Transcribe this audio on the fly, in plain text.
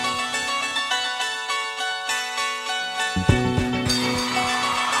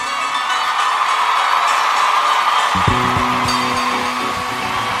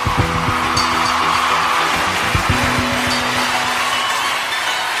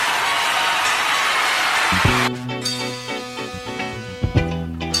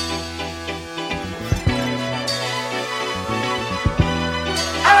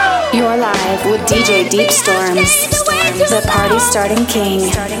Club with DJ Deep Storms, the party starting king.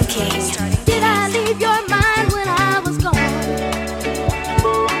 Did I leave your mind when I was gone?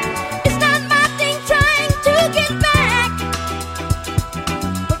 It's not my thing trying to get back,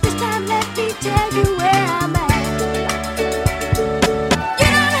 but this time let me tell you where I'm at. You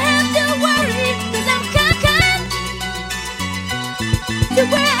don't have to worry, 'cause I'm coming to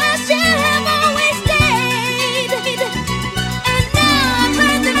where I should have always stayed. And now I've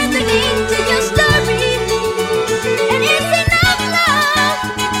heard the ending to your story, and it's enough love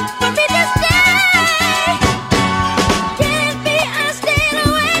for me to stay. Can't be I stayed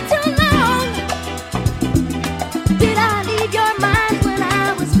away too long. Did I leave your mind when I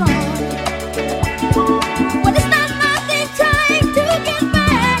was gone? Well, it's not my thing trying to get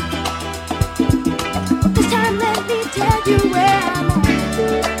back, but this time let me tell you where I'm at.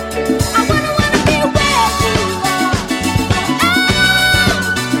 I wanna be where you are. Oh,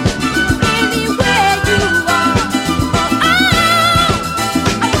 anywhere you are. Oh,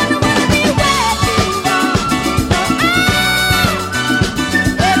 I wanna be where you are. Oh,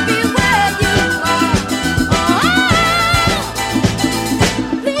 everywhere you are. Oh,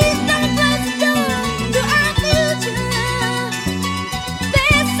 please don't close the door to our future.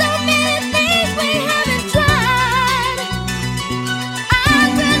 There's so many things we haven't tried. I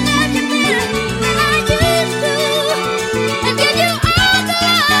will love you better than I used to, and give you all the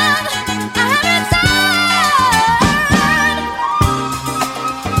love I have inside.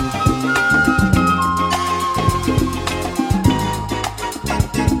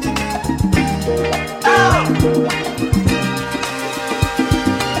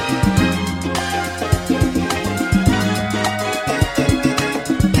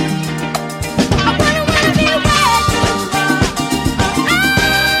 I wanna be where you are.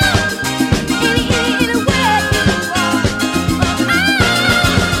 Anywhere you are. I wanna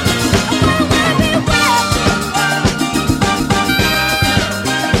be where you are.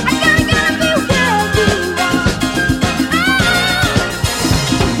 I gotta be where you are.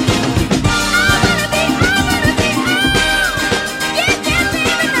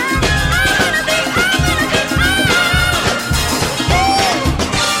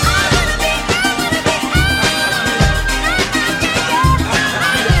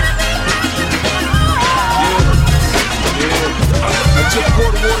 I took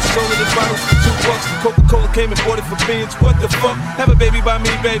quarter water, sold it in bottles for $2. Coca-Cola came and bought it for beans. What the fuck? Have a baby by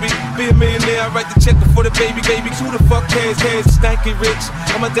me, baby. Be a millionaire, I write the check before the baby. Who the fuck cares? Stanky rich.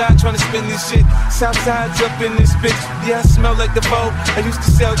 I'ma die trying to spend this shit. Southside's up in this bitch. Yeah, I smell like the boat. I used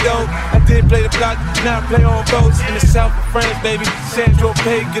to sell dope. I did play the block, now I play on boats. In the south of France, baby. Sandro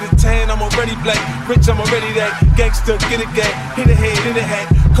Pay, get a tan, I'm already black. Rich, I'm already that. Gangster, get a gang. Hit a head, in a hat.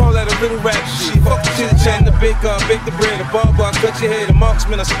 Call that a little rap. She fuck the chit chat, the baker, bake the bread. A barber, I cut your head. A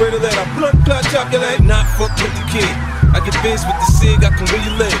marksman, I spray the lead. I blood clot, chop your leg. Not fuck with the kid. I get biz with the cig, I can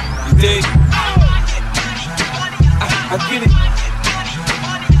really live. You dig? I get it.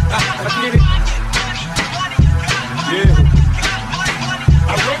 I get it. Yeah. I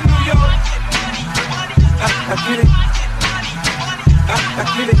run New York. I get it. I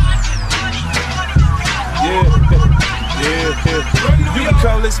get it. Yeah. You can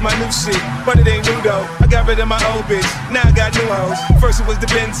call this my new shit, but it ain't new though. I got rid of my old bitch, now I got new hoes. First it was the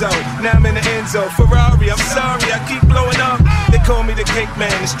Benzo, now I'm in the Enzo. Ferrari, I'm sorry, I keep blowing up. They call me the cake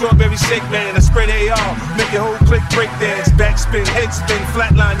man, the strawberry shake man. I spray the AR, make your whole clique break dance. Backspin, head spin,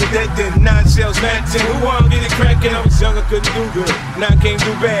 flatline, you're dead then. 9 shells, mad 10. Who wanna get it crackin'? I was young, I couldn't do good. Now I can't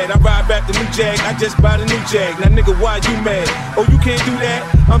do bad. I ride back the new Jag, I just bought a new Jag. Now nigga, why you mad? Oh, you can't do that?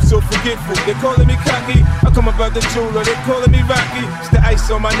 I'm so forgetful. They calling me cocky, I come about the jeweler. They calling me Rocky. It's the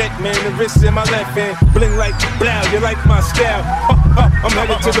ice on my neck, man. The wrist in my left hand. Bling like blow, you like my style. I'm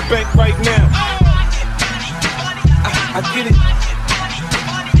headed to the bank right now. I get it.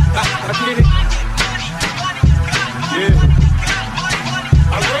 I get it. Yeah.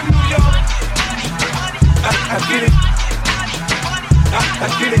 I run New York. I get it. I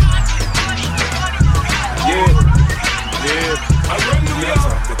get it. Yeah. I run New York. I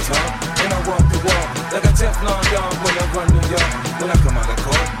talk the talk and I walk the walk. Like a Teflon dog when I run New York. When I come out of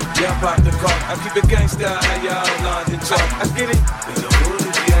court, yeah, I pop the car. I keep it gangsta, how y'all London talk. I get it. In the hood,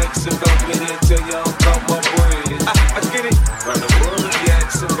 if you ask about me, then tell y'all about my boy. I get it. From the world, if you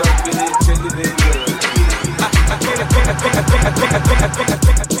ask about me, then tell you they love it. I get it.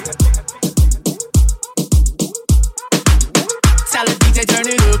 Tell the DJ turn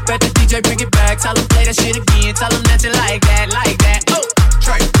it up, let the DJ bring it back. Tell him play that shit again, tell him that you like that. Oh,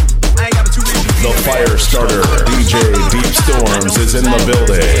 Trey, I ain't got too many. The fire starter, DJ Deep Storms, is in the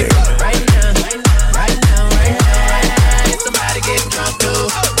building. Right now, somebody get drunk, too.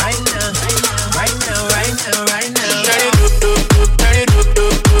 Right now.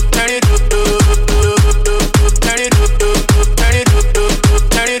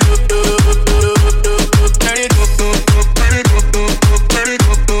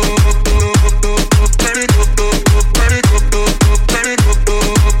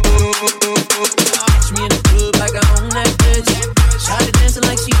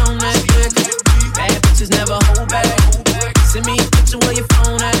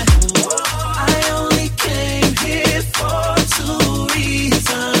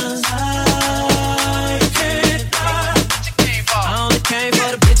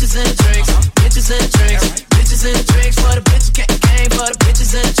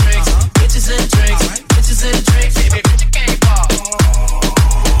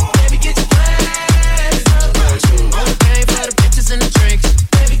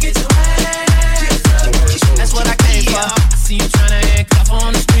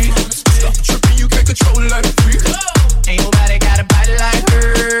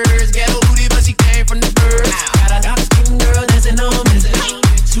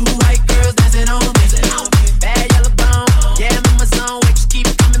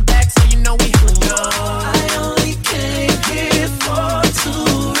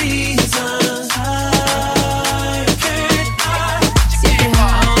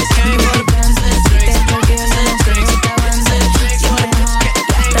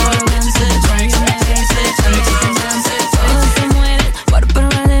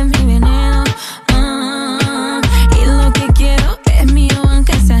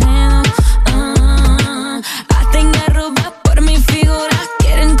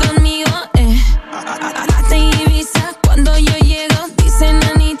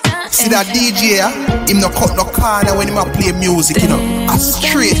 that DJ, him no cut no corner when him a play music, you know. A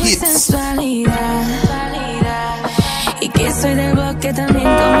straight hits. Y que soy del bosque también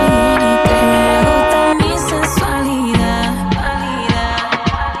como Jenny, que me gusta mi sensualidad.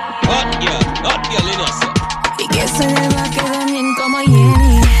 Y que soy del bosque también como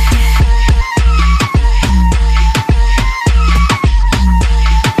Jenny.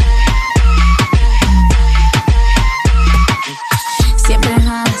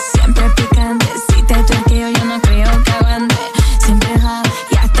 Siempre picante. Si te toqueo yo no creo que aguante. Siempre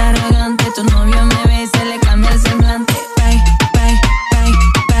y hasta arrogante. Tu novio me ve y se le cambia el semblante.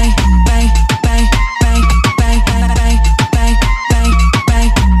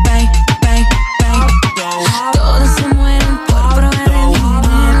 Todos se mueren por probar el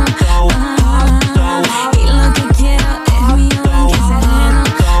dinero. Y lo que quiero es mío en sereno.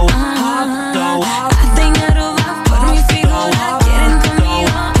 Hasta en Aruba por mi figura quieren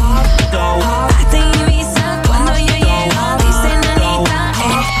conmigo. Hasta en Ibiza cuando yo llego dicen Anita.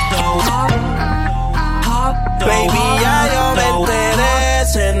 Baby, ya yo me enteré.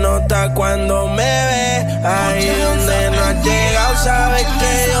 Se nota cuando me ve. Ahí donde no has llegado, sabes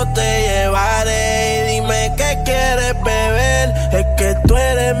que yo te llevaré. Y dime qué quieres beber. Es que tú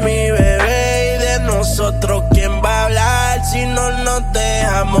eres mi bebé. Y de nosotros, ¿quién va a hablar si no nos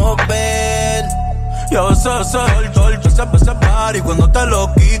dejamos ver? Y a veces ese party cuando te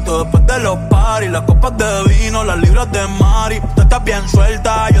lo quito después de los party, las copas de vino, las libras de mari. Tú estás bien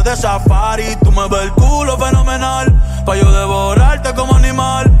suelta, yo de safari. Tú me ves el culo fenomenal, pa' yo devorarte como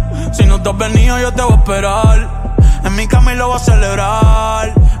animal. Si no te has venido yo te voy a esperar. En mi cama y lo voy a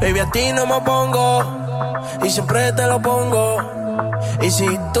celebrar. Baby, a ti no me opongo y siempre te lo pongo. Y si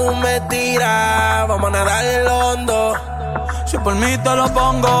tú me tiras, vamos a nadar en lo hondo. Si por mí te lo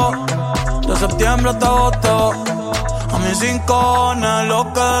pongo, de septiembre hasta agosto. A mis 5 cojones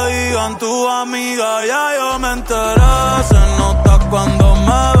lo que digan tu amiga, ya yo me enteré. Se nota cuando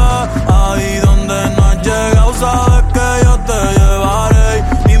me ves. Ahí donde no has llegado, sabes que yo te llevaré.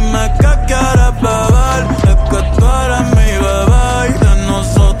 Dime qué quieres beber, es que tú eres mi bebé. Y de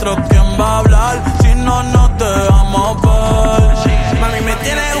nosotros, ¿quién va a hablar si no nos dejamos ver? Mami, me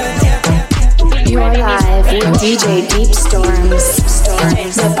tienes un... You are live with DJ Deep Storms,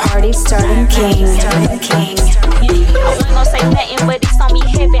 the party starting king. I wasn't gon' say nothing, but it's on me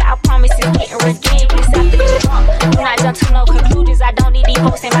heavy. I promise it's getting ridiculous after this drunk. Do not jump to no conclusions. I don't need these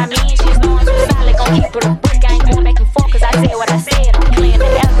folks in my mentions. No one's too solid, gon' keep it a brick. I ain't going back and forth, cause I said what I said. I'm playing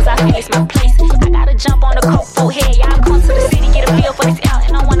the L, cause I feel it's my place. I gotta jump on the coke for head. Y'all come to the city, get a feel for this L.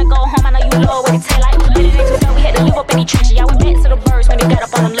 And I wanna go home, I know you love what it taste like. But it ain't too bad, we had to live up in these trenches. Y'all, we back to the birds when they got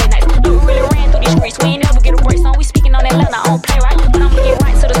up on them late nights. Look, we really ran through these streets, we ain't never get a break. So we speaking on that level, I don't play right. But I'ma get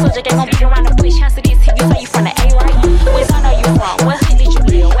right to the subject, ain't gon' beat around the bush. Chance to this, you say you from the A, right? Where's I know you from? What hood did you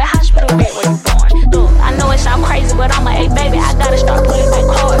live? What hospital bed were you born? Look, I know it sound crazy, but I'm a A, baby. I gotta start pulling back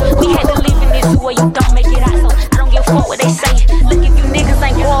hard.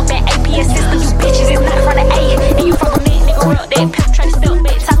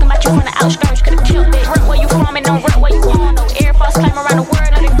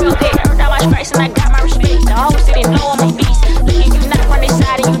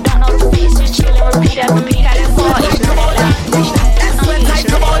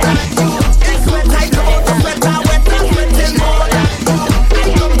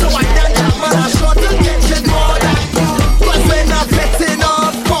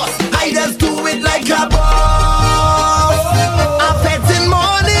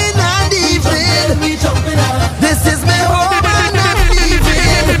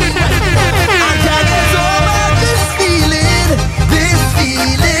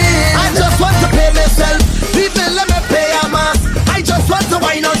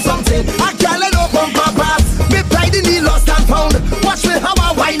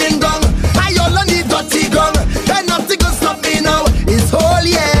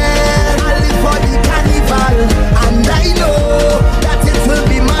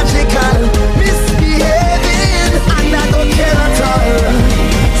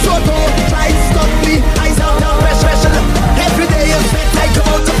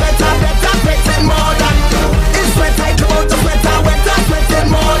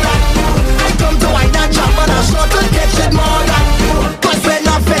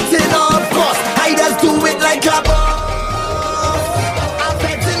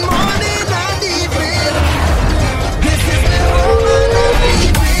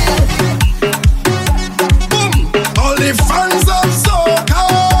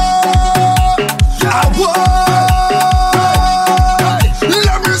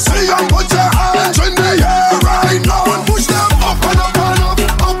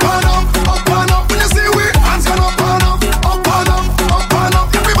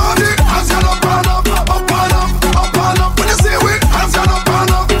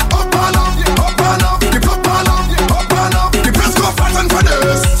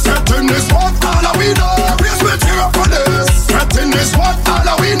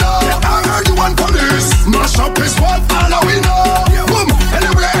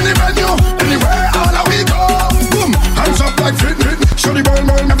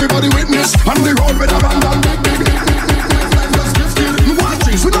 Everybody witness on the road with a band and big. Just gifted. You want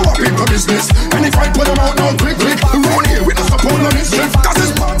things, we know what people business. Any fight with them out now quick. Round here we don't support no mischief. Cause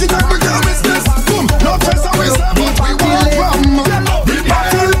it's party time we get business. Boom, no face and we say but we want from. The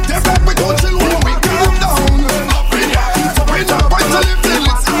party, they back we go chill when we calm down. We don't fight to live till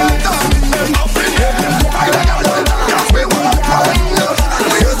it's all done. We want from.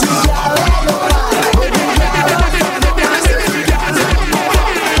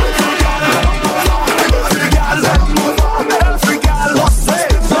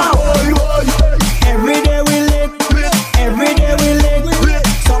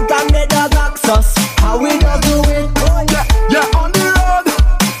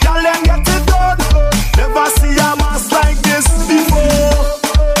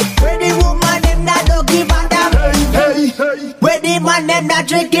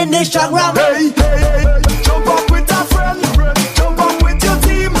 Drinking this strong rum. Hey, hey, hey, jump up with a friend, jump up with your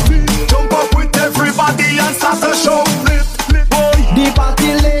team, jump up with everybody and start the show. Lit, lit, boy. The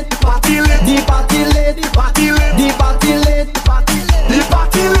party lit, party lit, the party lit, the party lit, the party lit, the party lit, the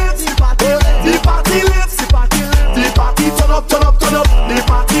party lit, the party lit, the party lit, the party turn up, turn up, turn up, the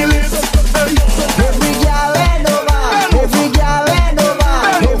party lit. Hey, every girl and over, every girl and over,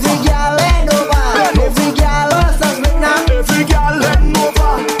 every girl and over, every girl wants us right now, every girl and over.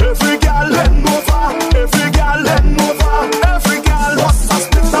 Every girl and over, every girl and over, every girl wants a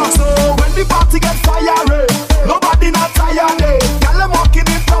split up. So when the party get fiery, nobody not tired. Girl them walking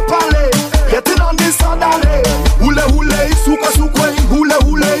it properly, getting on this orderly. Hule hule, suka suka, hule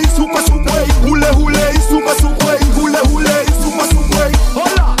hule, suka suka, hule hule, suka suka, hule hule, suka suka.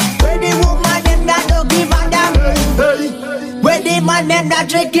 Hola, where the woman them that don't give a damn. Hey, where the man them that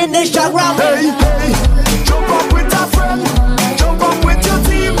drinking this strong rum. Hey, hey, jump up with a friend, jump up with your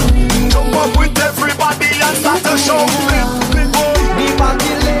team. Jump up with everybody and start the show. The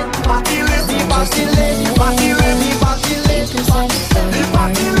party lit, party lit, the party lit, party lit, the party lit, the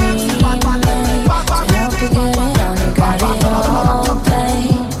party lit,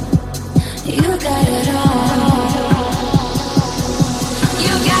 You got it all.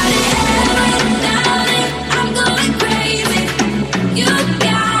 You got it, darling. I'm going crazy. You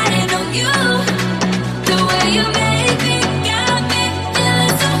got it on you. The way you make me got me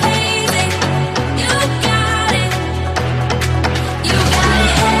feeling so hazy. You got it. You got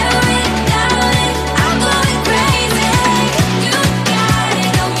it.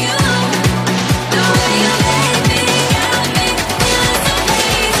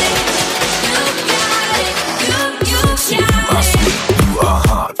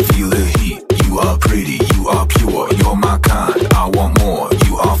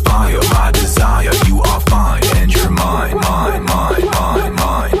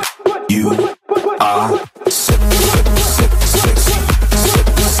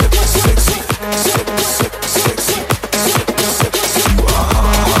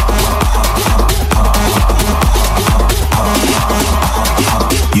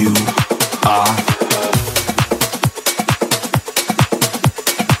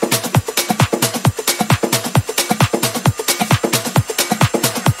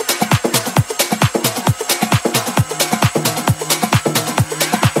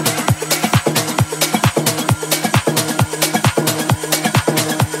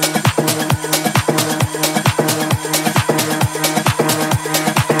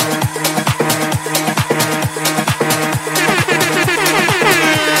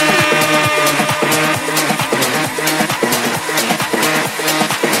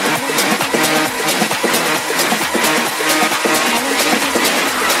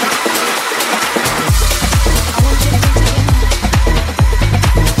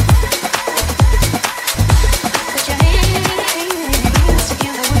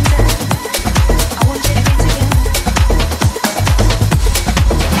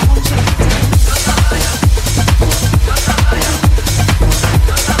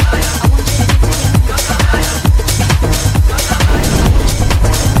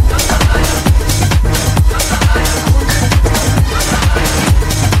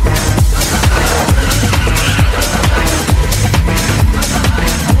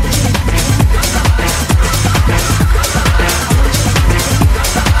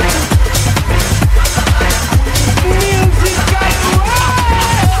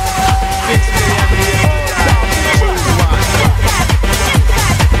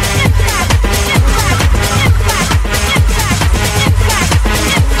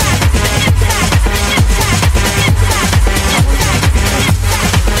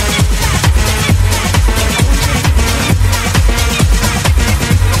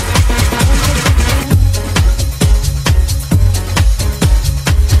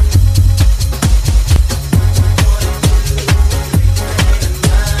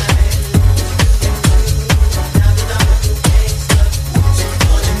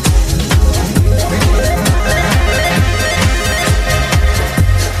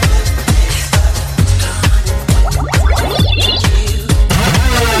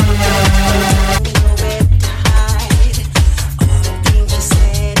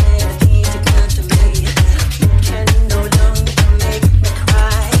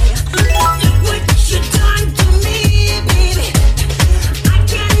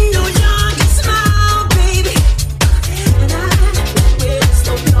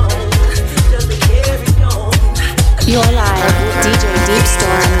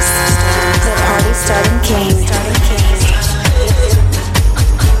 Storms. The party starting king.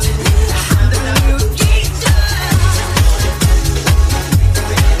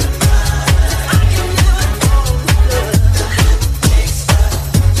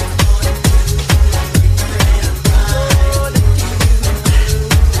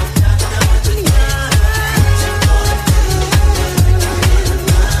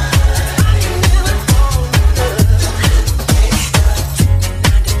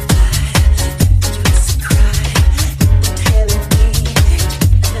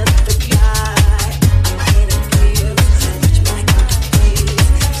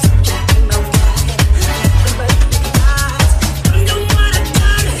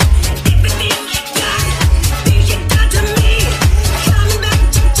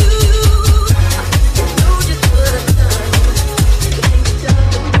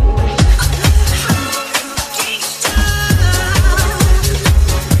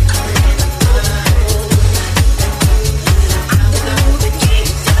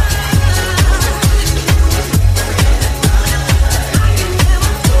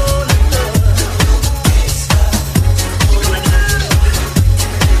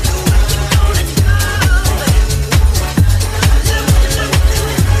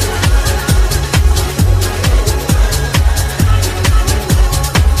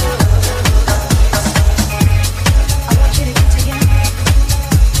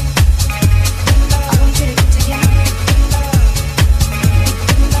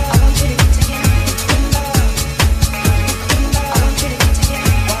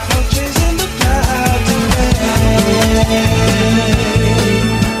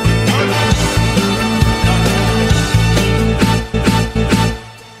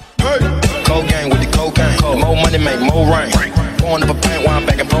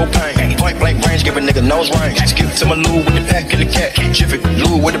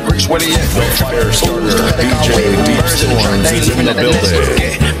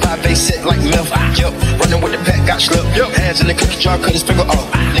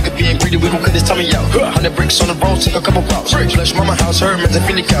 On the road, take a couple pops. Flush mama house, her man's a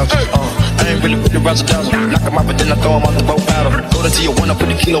Philly couch. I ain't really with the razzle dazzle. Knock him out, but then I throw him out the boat battle. Go to Tijuana,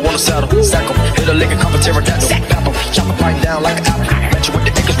 put the kilo on the saddle. Sack him, hit a lick and cop a pterodactyl. Pap him, chop a pipe down like an apple. Match you with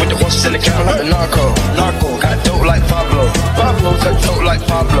the acres with the horses and the cattle. Like the narco, got dope like Pablo. Cut dope like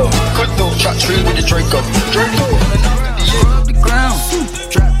Pablo. Cut dope, chop trees with the Draco. Scrub the ground, scrub the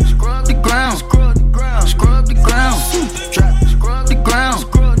ground, scrub the ground, scrub the ground, scrub the ground.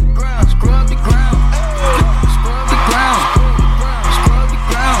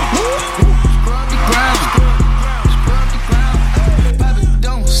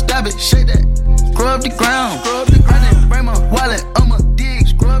 Shake that, scrub the ground. I didn't bring my wallet, I'ma dig,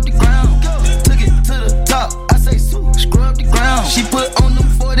 scrub the ground. Took it to the top, I say, scrub the ground. She put on them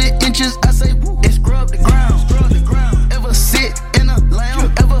 40 inches, I say, it's scrub the ground. Ever sit in a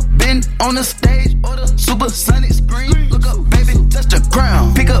lounge, ever been on the stage or the supersonic screen? Look up, baby, touch the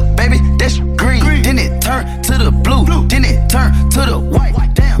ground. Pick up, baby, that's green. Then it turn to the blue, then it turn to the white.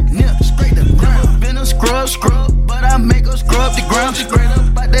 Damn, near straight the ground. Been a scrub, but I make her scrub the ground. Straight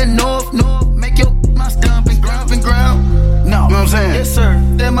up out that north, make your my stomping ground. No, you know what I'm saying? Yes, sir.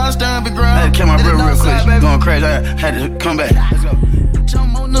 That my stomping ground. I had to kill my real quick. Baby. Going crazy. I had to come back. Let's go.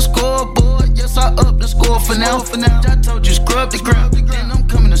 Jump on the scoreboard. Yes, I up the score for now. I told you scrub the ground. Then I'm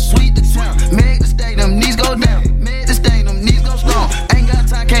coming to sweep the town. Make the stadium knees go down. Make the stadium knees go strong. Ain't got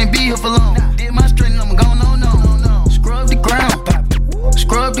time, can't be here for long. Did my strength, I'm going no. Scrub the ground.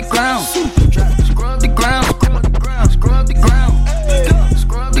 Scrub the ground. Scrub the ground. Scrub the ground. Scrub the ground.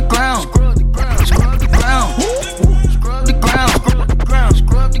 Scrub the ground. Scrub the ground. Scrub the ground. Scrub the ground. Scrub the ground.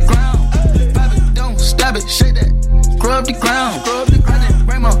 Scrub the ground. Pop it, don't stop it, shake that. Scrub the ground. I didn't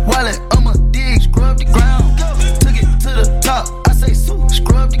bring my wallet, I'ma dig. Scrub the ground. Took it to the top, I say,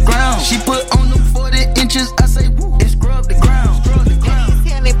 scrub the ground. She put on them 40 inches, I say, it's scrub the ground. Scrub the ground.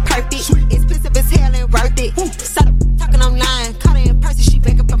 It's hell and perfect. Expensive as hell and worth it. Stop talking online, caught her in person, she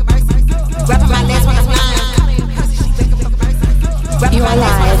begging for mercy. Rapping my last one online, caught her in person, she begging for mercy. You are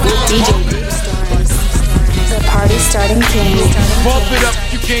live with DJ Deep Storms. The party starting king. Pump it up,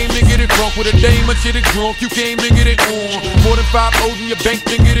 you came to get it drunk with a dame or shit it drunk. You came to get it on. More than 5 O's in your bank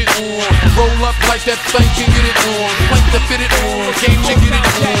to get it on. Roll up like that thing can get it on. Plank to fit it on. Came to get it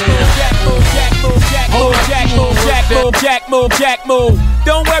on. Jack, move.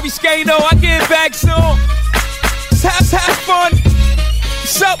 Don't worry, Skano, I get back soon. Just have fun.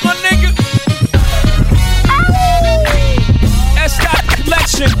 What's up, my nigga? That's that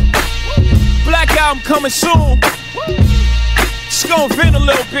collection. Black album coming soon. Just gonna vent a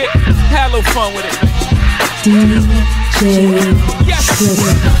little bit. Have a little fun with it.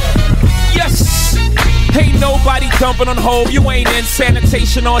 Yes. Ain't nobody dumping on home. You ain't in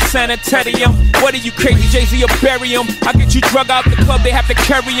sanitation or sanitarium. What are you crazy, Jay-Z, or bury him? I get you drug out the club, they have to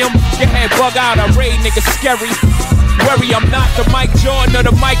carry him. Your head bug out, I raid niggas scary. Worry, I'm not the Mike Jordan or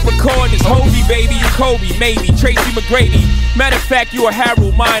the Mike recording. It's Hobie, baby, you Kobe, maybe Tracy McGrady. Matter of fact, you a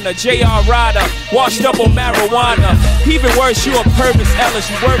Harold Miner, J.R. Ryder, washed up on marijuana. Even worse, you a Purvis Ellis,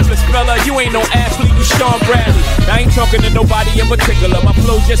 you worthless fella. You ain't no athlete, you Sean Bradley. I ain't talking to nobody in particular. My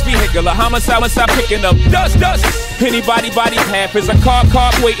flow just vehicular. Homicide, picking up dust. Anybody body half is a car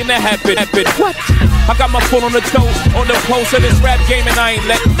waiting to happen. What? I got my foot on the toe, on the pulse of this rap game, and I ain't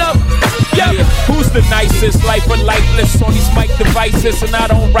letting up. Yeah, who's the nicest? Life or lifeless on these mic devices, and I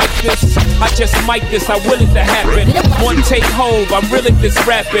don't write this. I just mic this, I will it to happen. One take home, I'm really this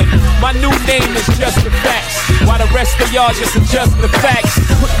rapping. My new name is Just the Facts, while the rest of y'all just adjust the facts.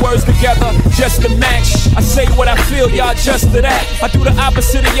 Put words together just to match. I say what I feel, y'all just to that. I do the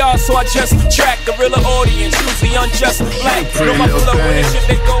opposite of y'all, so I just attract a real audience, usually unjust and black. Know my flow and this shit,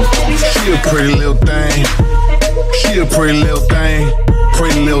 they go. She a pretty little thing. She a pretty little thing.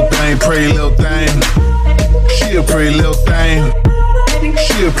 Pretty little thing, pretty little thing. She a pretty little thing.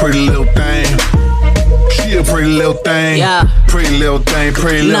 She a pretty little thing. She a pretty little thing. Yeah. Pretty little thing,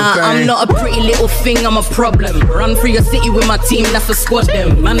 pretty little thing. Nah, I'm not a pretty little thing, I'm a problem. Run through your city with my team, that's a squad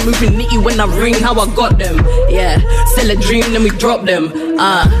them. Man moving nitty when I ring, how I got them. Yeah, sell a dream, then we drop them.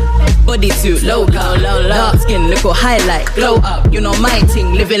 Bodysuit, low, dark skin, little highlight, glow up. You know my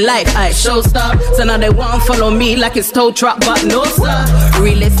thing, living life, I show stop. So now they want to follow me like it's tow truck, but no sir.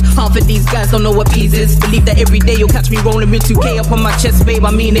 Realist, half of these guys don't know what peas is. Believe that every day you'll catch me rolling with 2K up on my chest, babe,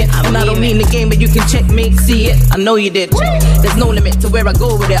 I mean it. And I don't mean the game, but you can checkmate, see it. I know you did. There's no limit to where I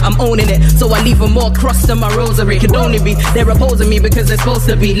go with it, I'm owning it. So I leave them more cross than my rosary. Could only be, they're opposing me because they're supposed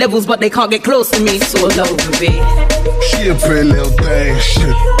to be levels, but they can't get close to me, so low to be. She a pretty little thing, she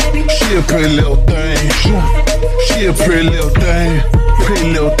a pretty little thing. She a pretty little thing, pretty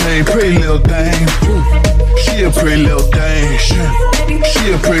little thing, pretty little thing. She a pretty little thing, she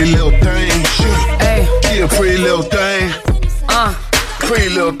a pretty little thing. She a pretty little thing, pretty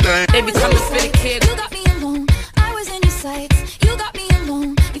little thing. They be coming for the kid. You got me alone, I was in your sights. You got me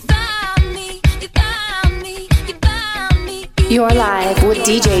alone, you found me, you found me, you found me. You're live with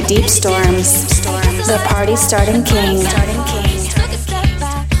DJ Deep Storms, the party starting king. Took a step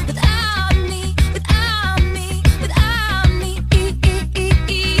back without me, without me, without me.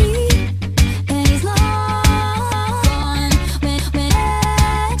 And he's gone when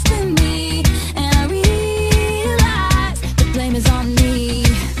next to me. And I realize the blame is on me.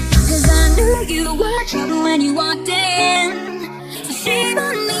 'Cause I knew you were trouble when you walked in. So shame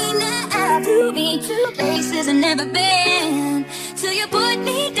on me now. Threw me to places I've never been. Till you put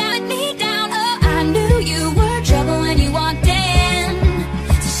me down. Oh, I knew you were trouble when you walked in.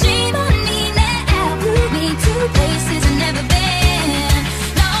 So shame on me now. Threw me to places I've never been.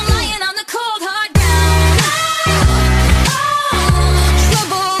 Now I'm lying on the cold hard ground.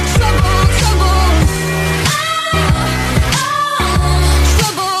 Trouble, trouble, trouble.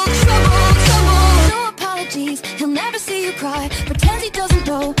 Trouble, trouble. No apologies, he'll never see you cry. Pretends he doesn't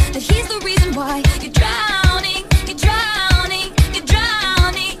know that he's the reason why you're drowning, you're drowning, you're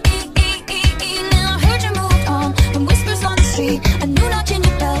drowning. Now I heard you moved on from whispers on the street. A new notch in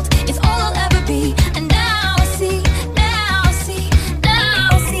your belt is all I'll ever be. And now I see, now I see, now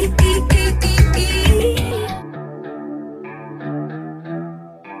I see.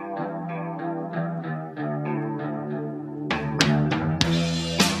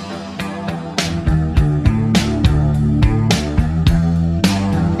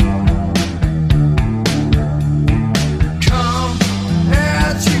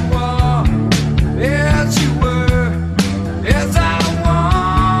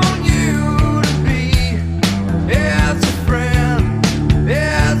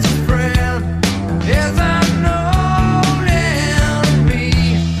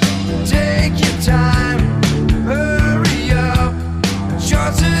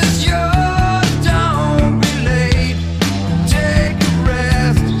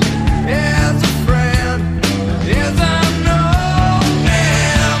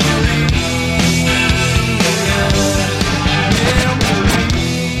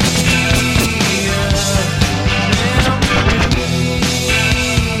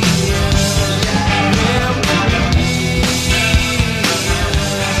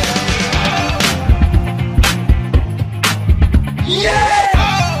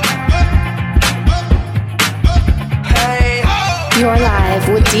 You're live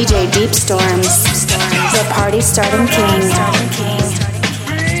with DJ Deep Storms, the party starting king.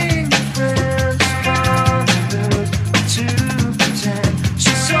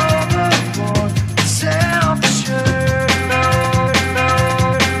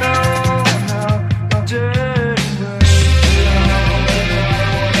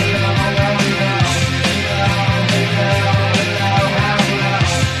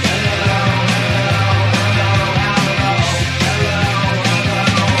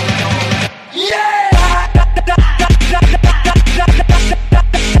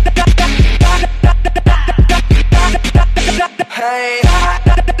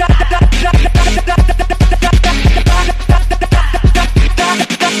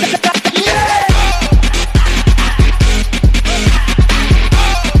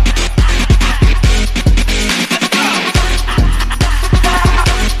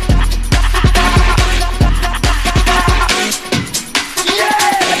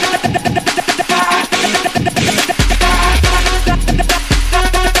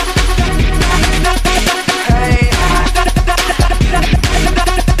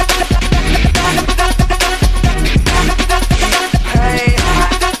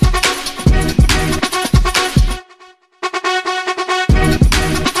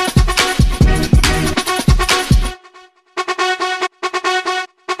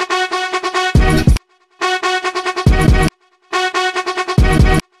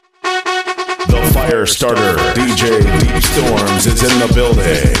 starter, DJ Deep Storms is in the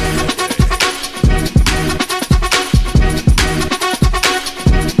building.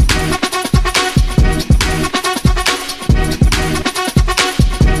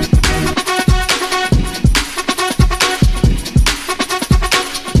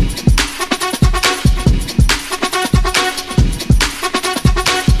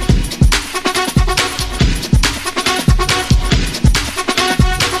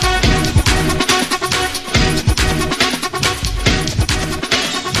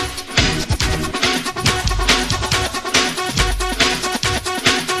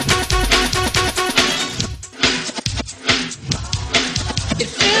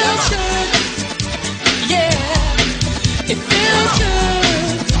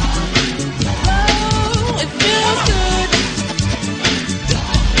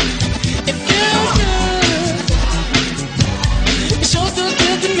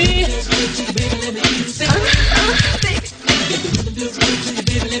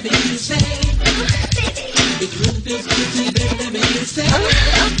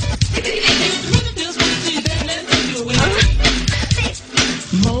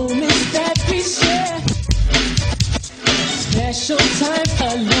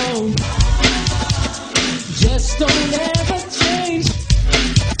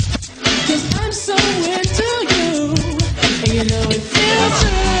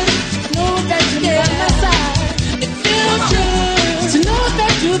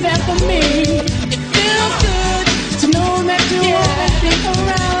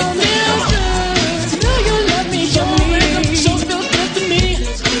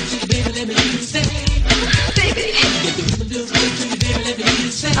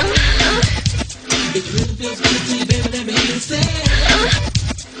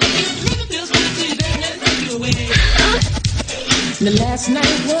 The last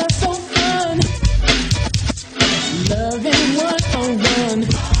night was so fun, loving one-on-one.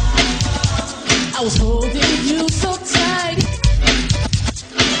 I was holding you so tight.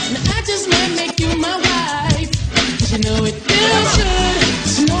 Now I just might make you my wife. 'Cause you know it feels good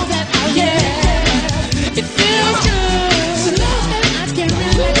to know that I yeah. It feels good to know that I can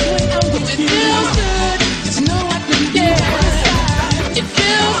relax when I'm with you. It feels good to know I can yeah. It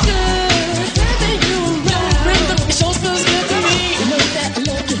feels good having you around. It sure feels good to me. You know that I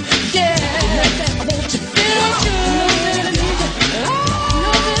love you, yeah. You know that I want you. Feels good. You know that I need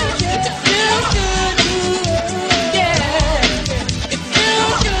you. It feels good, yeah. It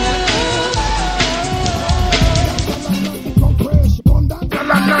feels good.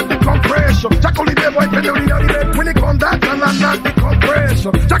 Jack only bed wipe and the other bed. When it come that, not the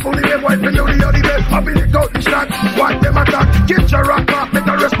compressor. Jack only bed wipe and the other bed. I be the golden shot. What them attack? Get your rock back. Make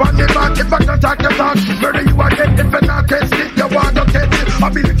a respond me back. If I can talk, you talk. Where you are get. If I not test it, you want to get it. I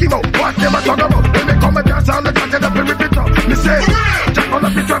be the chemo. What them a talk about? When they come and dance on the track, and up and rip it up. Me say, Jack on the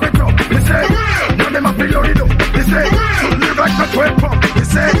picture of it up. Me say, now them a feel loaded up. Me say, live like a 12 pump. Me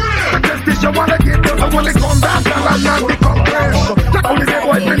say, the test is you wanna get done. I want to come that, not the compressor. Jack only bed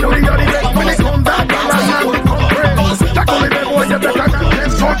wipe and the other bed. When it come back, not the compressor. Jack only bed boy, you better not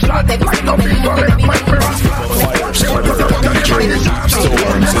get so shot. Like no big brother, my parents. DJ Deep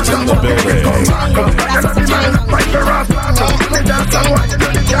Storms is in the building. My parents. They dance and wine, you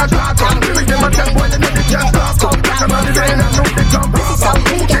know they can't talk. Really them a tell boy, you know they can't talk. That's another day and I know they come back.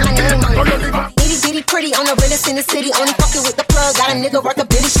 Itty bitty pretty on the realest in the city. Only fucking with the plug. Got a nigga worth a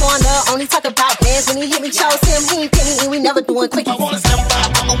billy showing up. Only talk about bands when he hit me. Chose him, he ain't penny, and we never doing quickies. I wanna step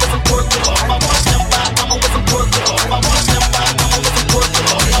back, I'ma with some pork. I wanna step back, I'ma with some pork. I wanna step back, I'ma with some pork.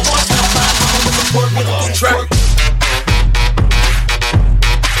 I wanna step back, I'ma with some pork. Track.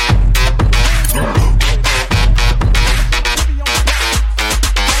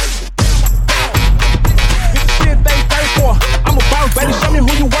 Baby, show me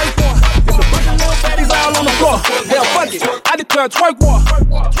who you work for. It's a bunch of little baddies all on the floor. Hell, fuck it. I declare twerk war.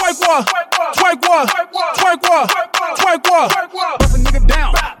 Twerk war. Twerk war. Twerk war. Twerk war. Bust a nigga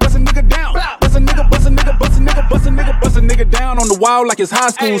down. Bust a nigga down. Bust a nigga, bust a nigga, bust a nigga, bust a nigga, bust a nigga down on the wall like it's high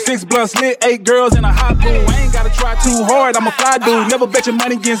school. 6 blunts lit, 8 girls in a hot pool. I ain't gotta try too hard, I'm a fly dude. Never bet your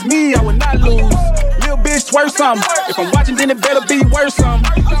money against me, I would not lose. Little bitch, twerk something. If I'm watching, then it better be worth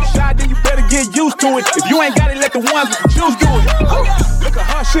something. If you shy, then you better get used to it. If you ain't got it, let the ones with the juice do it. Look at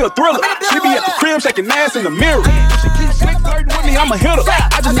her, she a thriller. She be at the crib shaking ass in the mirror. If she keeps slick flirting with me, I'm a hitter.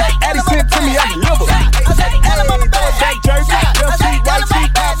 I just need Addy sent to me, I deliver. Back jersey, left cheek, right cheek,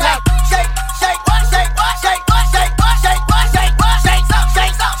 pop, pop. Shake, shake, shake, shake, shake, shake, shake, shake some,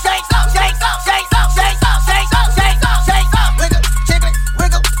 shake some, shake some, shake some, shake some, shake some, shake some, shake some, shake some. Wiggle, jiggle,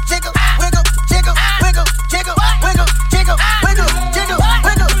 wiggle, jiggle, wiggle, jiggle, wiggle, jiggle, wiggle, jiggle, wiggle, jiggle,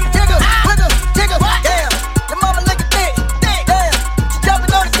 wiggle, jiggle, wiggle, jiggle.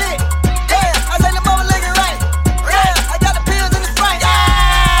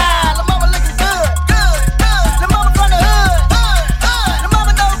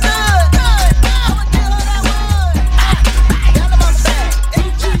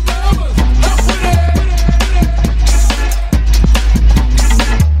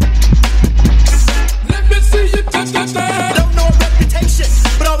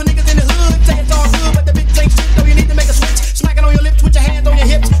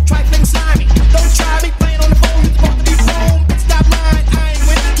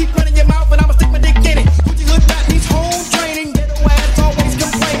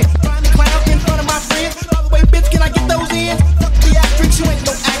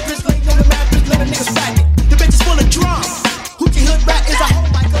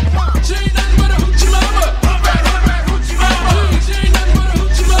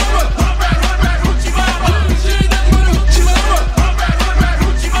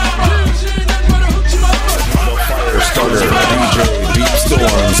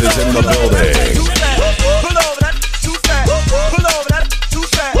 Storms is in the building. Pull over that, too fat. Pull over that, too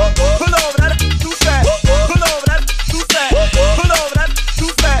fat. Pull over that, too fat. Pull over that, too fat. Pull over that, too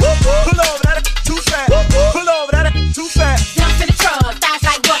fat. Pull over that, too fat. Pull over that, too fat. Jump in the truck, thighs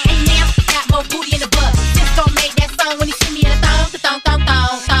like what? Ain't now got more booty in the butt. Cisco made that song when he shimmy in the thong. I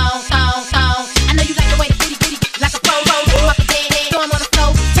know you like the way the booty like a pro. Walk a dead head, throw him on the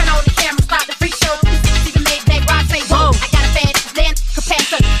floor. Turn on the camera, start the freak show. Even made back rock say whoa. I got a fat land,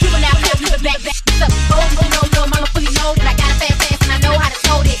 capacitor. Juvenile, help me back. Oh, no, mama fully know that I got a fat ass and I know how to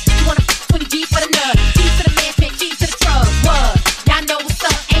hold it. You wanna 20 G for the nut, G to the man, G to the truck. What? Y'all know what's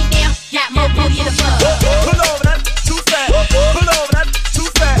up, ain't now got more booty in the butt. Pull over that, too fat. Pull over that, too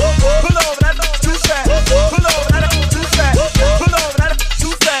fat. Pull over that, too fat. Pull over that, too fat. Pull over that,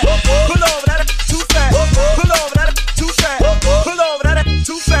 too fat. Pull over that, too fat. Pull over that, too fat. Pull over that,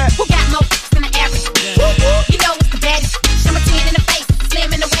 too fat. Who got more than the average? You know it's the baddest. Number 10 in the face,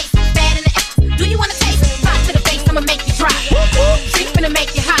 slim in the waist, fat in the ass. Do you wanna taste? Pop to the face, I'ma make you drop. Freak finna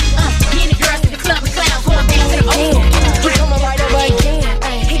make you hot. Me and the girls in the club and clown, going back to the old. He coming right over again.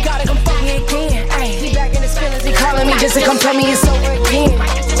 He gotta come fuck me again. He back in his feelings, he calling me just to come tell me it's over again.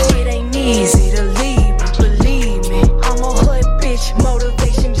 It ain't easy to leave, believe me. I'm a hood bitch,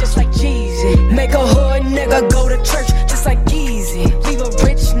 motivation just like Jeezy. Make a hood nigga go to church just like Yeezy. Leave a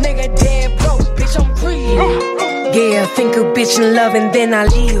rich nigga dead broke, bitch, I'm breathing. Yeah, think a bitch in love and then I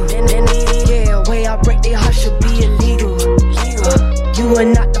leave. Yeah, way I break their heart should be illegal. You are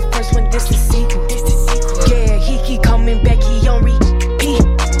not the first one, this the sequel. Yeah, he keep coming back, he on repeat.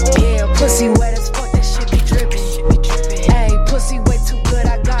 Yeah, pussy wet as fuck, that shit be drippin'. Ayy, pussy way too good,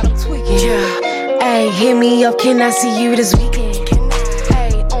 I got him tweaking. Yeah, ayy, hit me up, can I see you this weekend?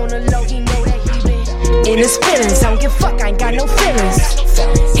 Ayy, on the low, he know that he been in his feelings. I don't give a fuck, I ain't got no feelings.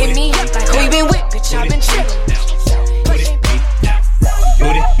 Hit me up like who you been with, bitch, I been chillin'. Booty me now,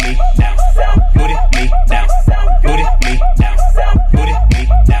 booty me now, booty me now, booty me now, booty me now, booty me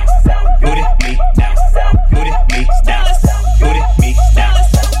now, booty me now, booty me now,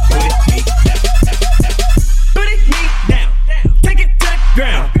 booty me now. Take it to the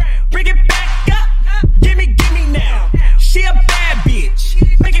ground, bring it back up, give me now. She a bad bitch,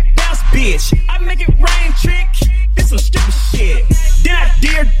 make it bounce, bitch. I make it rain trick, it's some stupid shit. Then I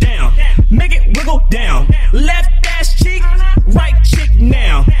deer down, make it wiggle down. Left ass cheek, right cheek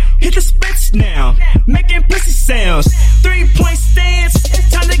now. Hit the splits now, making pussy sounds. 3-point stance,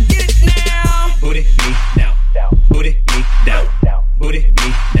 time to get it now. Booty me now, booty me down, booty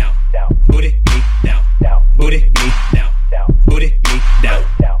me now, booty me down, booty me down, booty me down, booty me down,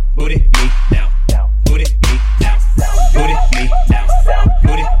 booty me down, booty me down, booty me down,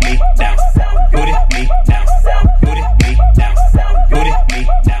 booty me down, booty me down, booty me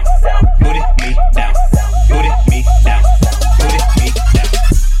down, booty me down, booty me down, booty me down.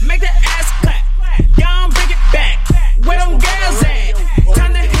 Make the ass clap, y'all bring it back. Where them girls at?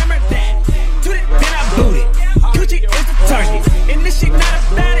 Time to hammer that. Do it, then I boot it. Gucci is the target, and this shit not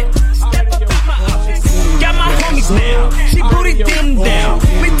about it. Step up in my office, got my homies now. She booted them down.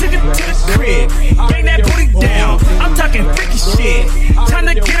 We took it to the crib, bring that booty down. I'm talking freaky shit. Time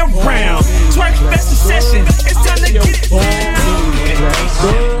to get around. Twerk fest session. It's time to get it down.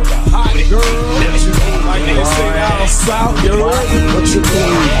 Hot girl, like they say out south, you ready? What you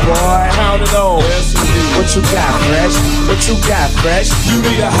need, boy? Pound it on. What you got, fresh? What you got, fresh? You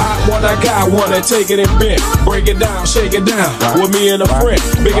need a hot one, I got one, and take it and bend. Break it down, shake it down, with me and a friend.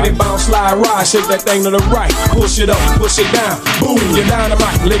 Biggity bounce, slide, ride, shake that thing to the right. Push it up, push it down, boom, you're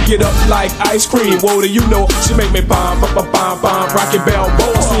dynamite. Lick it up like ice cream, whoa, do you know? She make me bomb, rock it bell,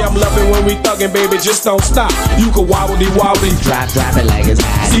 boy. See, I'm loving when we thuggin', baby, just don't stop. You can wobble-de-wobble, drop it like it's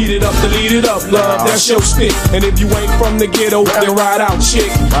hot. Eat it up, delete it up, love, that's your stick. And if you ain't from the ghetto, then ride out, chick.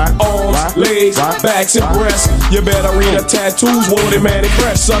 Arms, legs, backs, and breasts. You better read her tattoos, won't it, man,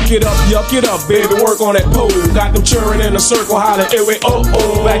 impress. Suck it up, yuck it up, baby, work on that pole. Got them churning in a circle, holler, every oh.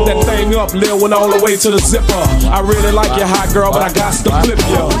 Back that thing up, lil' one all the way to the zipper. I really like your hot girl, but I got to flip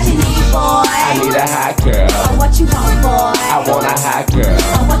you. What you need, boy? I need a hot girl. Oh, what you want, boy? I want a hot girl.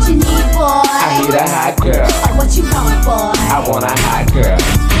 Oh, what you need, boy? I need a hot girl. Oh, what you want, boy? I want a hot girl.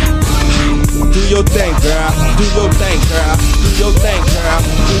 Do your thing, girl. Do your thing, girl. Do your thing, girl.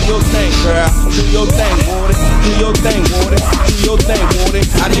 Do your thing, girl. Do your thing, boy. Do your thing, want it? Do your thing, want it?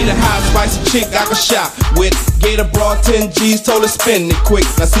 I need a hot spicy chick I can shop with. Gator brought 10 G's, told her spin it quick.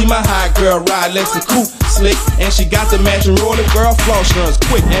 Now see my high girl ride Lexus coupe slick, and she got the matching roller girl floss runs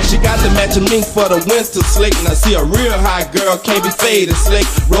quick, and she got the matching mink for the winter slick. Now see a real high girl can't be faded slick.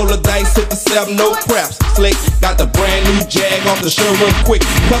 Roller dice hit the 7, no craps slick. Got the brand new Jag off the showroom quick.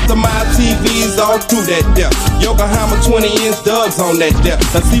 Customized TVs all through that depth. Yokohama 20-inch dubs on that depth.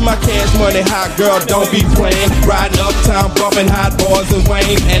 Now see my cash money high girl, don't be playing. Riding uptown, bumping hot boys and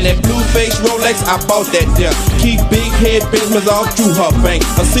Wayne. And that blue face Rolex, I bought that depth. Keep big head business all through her bank.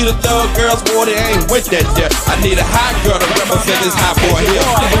 I see the thug girls, boy, they ain't with that depth. I need a hot girl to represent this hot boy here.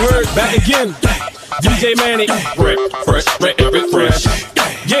 Word back again. DJ Manny. Fresh, fresh, fresh.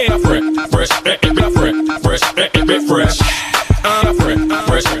 Yeah, fresh, fresh, fresh, fresh, fresh, fresh, fresh.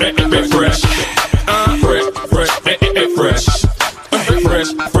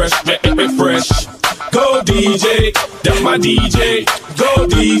 Fresh, fresh, fresh. Go DJ, that's my DJ. Go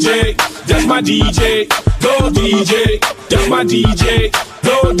DJ, that's my DJ. Go DJ, that's my DJ.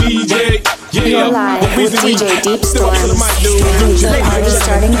 Go DJ. You're live with DJ Deep Storms, the party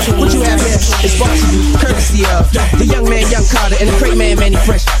starting king. What you have here is varsity, courtesy of the young man, Young Carter, and the great man, Manny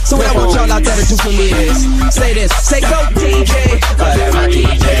Fresh. So what I want y'all out there to do for me is say this, say go DJ, cause that's my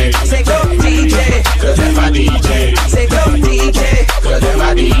DJ. Say go DJ, cause that's my DJ. Say go DJ, cause that's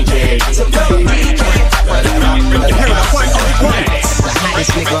my DJ. So go DJ, cause that's my DJ. The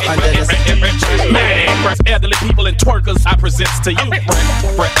hottest nigga under the sun. Man, fresh elderly people and twerkers, I present to you.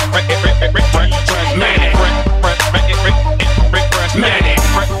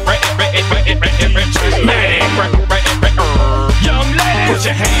 Young lady, put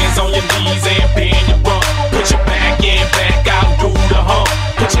your hands on your knees and bend your rump. Put your back in, back out, do the hump.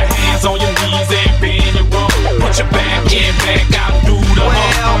 Put your hands on your knees and bend your rump. Put your back in, back out, do the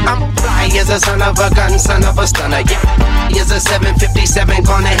hump. Well, I'm fly as a son of a gun, son of a stunner. Yeah, is a 757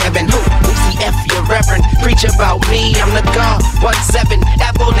 gone to heaven. Who? Lucy F, your reverend. Preach about me, I'm the God. 17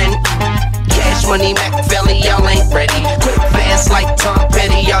 Apple and Cash Money, Mac Felly, y'all ain't ready. Quick fast like Tom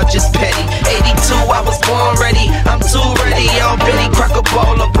Petty, y'all just petty. 82, I was born ready. I'm too ready, y'all Betty. Crack a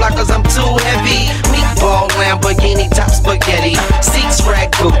ball of blockers, I'm too heavy. Meatball, Lamborghini, top spaghetti. Seats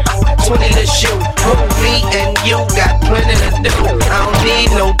rag boot, 20 to shoot. Me and you got plenty to do. I don't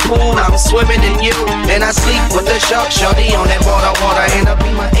need no pool, I'm swimming in you. And I sleep with the shark shorty on that water. And I'll be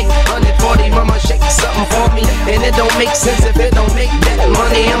my 840, mama shake something for me. And it don't make sense if it don't make that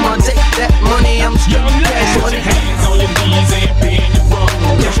money. I'ma take that money, I'm young cash money. Put your hands on your knees and bend your rump.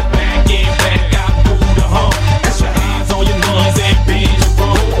 Put your back in, back out, do the hump. Put your hands on your knees and bend your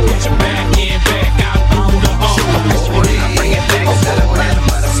rump. Put your back in, back out, do the hump. Bring it back to the bring it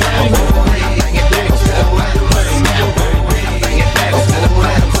back to the bring it back to the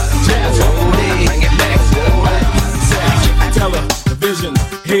bring it back to the bring it back to the television,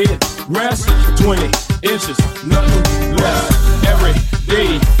 head rest, 20 inches, nothing less. Every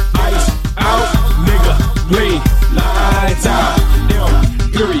day, ice out, nigga, bleed, lights out,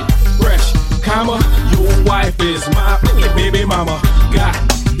 period, fresh, comma, your wife is my baby mama.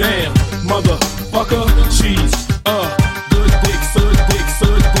 Goddamn, motherfucker, she's a good dick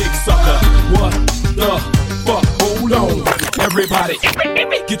sucker. What the fuck? Hold on, everybody,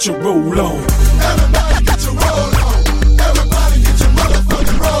 get your roll on. Everybody get your roll on. Everybody get your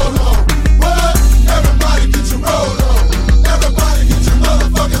motherfucking roll on. What? Everybody get your roll on. Everybody get your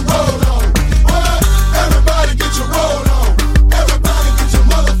motherfucking roll on. What? Everybody get your roll on. Everybody get your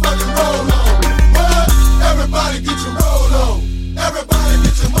motherfucking roll on. What? Everybody get your roll on. Everybody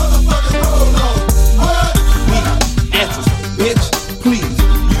get your motherfucking roll on. What? Me, answers, bitch, please.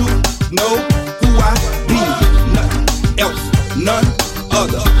 You know who I be. Nothing else, none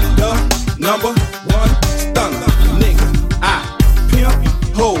other. The number one stunner, nigga. I pimp,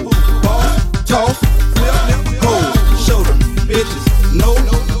 hold, boss, toss, flip, hold, show them bitches no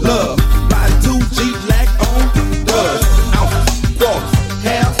love. Buy 2G black on dubs, ounces, quarters,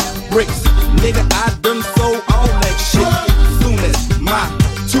 halves, bricks. Nigga, I done sold all that shit. Soon as my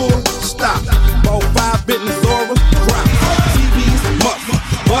tour stop, bought 5 bitten Zora drops. TVs must,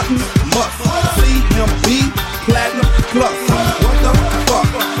 buttons must. CMB platinum plus. What the fuck?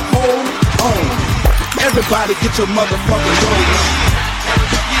 Hold on. Everybody get your motherfucking roll on.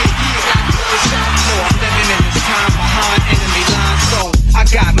 I'm living in this time behind enemy lines, so I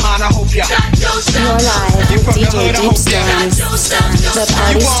got mine. I hope y'all. You're live with DJ Deep Storms, the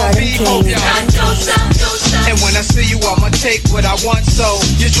party starting king. And when I see you, I'ma take what I want. So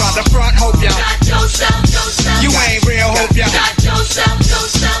you try to front, hope y'all. You ain't real, hope y'all.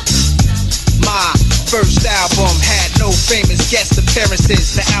 My first album had no famous guest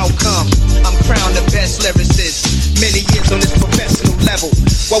appearances. The outcome, I'm crowned the best lyricist. Many years on this professional level.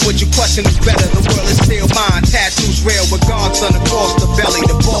 What would you question is better? The world is still mine. Tattoos real with godson across the belly.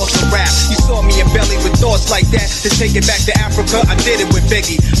 The boss of rap. You saw me in belly with thoughts like that. To take it back to Africa, I did it with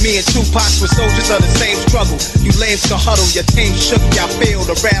Biggie. Me and Tupac were soldiers of the same struggle. You lames can huddle, your team shook, y'all feel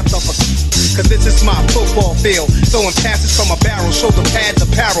the wrath of a. Cause this is my football field. Throwing passes from a barrel, shoulder pads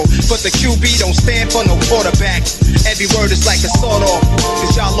apparel. But the QB don't stand for no quarterback. Every word is like a sawed off.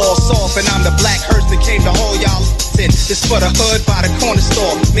 Cause y'all all soft and I'm the black hearse that came to haul y'all in. This for the hood by the corner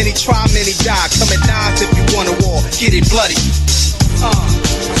store. Many try, many die. Come at nines if you want a war. Get it bloody.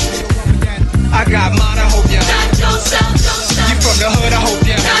 I got mine, I hope ya. Got yourself, yourself. You from the hood, I hope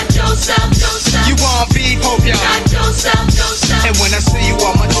ya. Got yourself, yourself. You want beef, hope ya. Got yourself, yourself. And when I see you,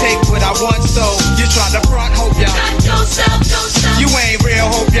 I'ma take what I want, so you try to front, hope ya. Got yourself, yourself. You ain't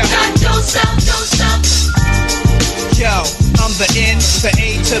real, hope ya. Got yourself, yourself. Yo, I'm the N, the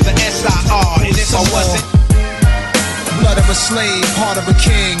A to the S-I-R. And if I wasn't blood of a slave, heart of a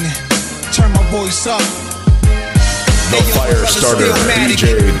king, turn my voice up. The fire starter,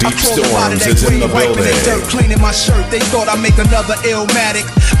 DJ Deep Storms, is in the building. Dirt cleaning my shirt, they thought I'd make another Illmatic.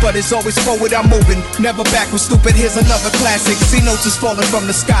 But it's always forward, I'm moving, never backward, stupid. Here's another classic. C notes is falling from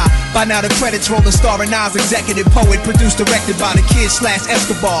the sky. By now the credits rolling, starring Nas, executive poet, produced, directed by the kid /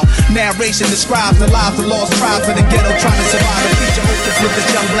 Escobar. Narration describes the lives of lost tribes in the ghetto trying to survive. The feature opens with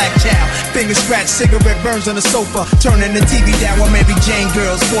this young black child. Finger scratch, cigarette burns on the sofa, turning the TV down while Mary Jane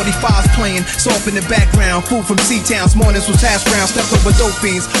girls. 45s playing, soft in the background. Food from C-Towns, mornings was hash brown. Stepped over dope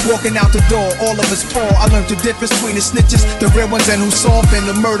fiends, walking out the door. All of us fall. I learned the difference between the snitches, the real ones, and who's soft, and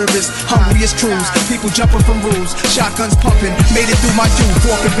the murderers. Hungriest crews, people jumping from roofs, shotguns pumping. Made it through my youth,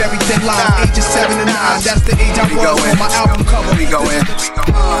 walking very thin line. Ages 7 to 9, that's the age I was on my album cover. We go in.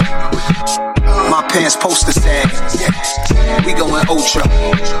 My pants poster sag. We going ultra.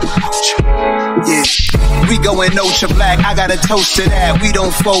 Yeah. We going ultra black. I got a toast to that. We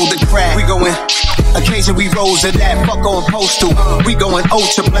don't fold the crack. We going. Occasion we rose to that. Fuck on postal. We going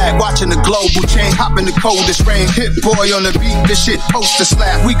ultra black. Watching the global change. Hop in the coldest rain. Hit boy on the beat. This shit poster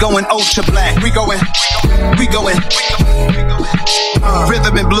slap. We going ultra black. We going.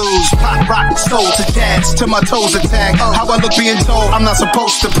 Rhythm and blues, pop, rock, soul to jazz, till my toes attack. How I look being told, I'm not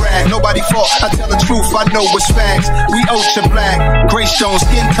supposed to brag. Nobody fault, I tell the truth, I know it's facts. We ultra black, gray stone,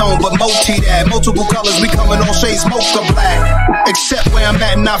 skin tone, but multi that. Multiple colors, we coming all shades, mocha black. Except where I'm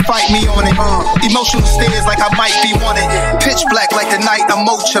at and I fight me on it. Emotional stares like I might be wanted. Pitch black like the night, I'm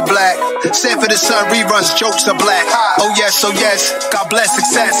ultra black. Stand for the sun, reruns, jokes are black. Oh yes, God bless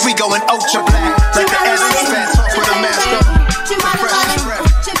success. We going ultra black, like the essence fast, talk with a mask up. You wanna run it,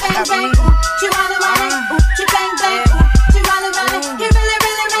 bang bang, you wanna run it, bang bang, you wanna run it. He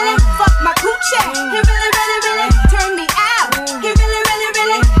really fuck my coochie. He really turn me out. He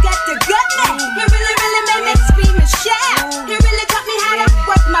really got the gut neck. He really made me scream and shout. He really taught me how to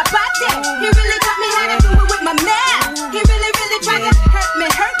work my body. He really taught me how to do it with my mouth. He really tried to hurt me.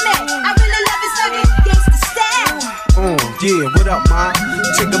 I really love his fucking gangsta style. Yeah, what up, ma?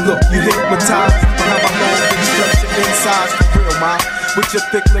 Take a look, you hypnotized. Behind my long construction inside. Real, ma. With your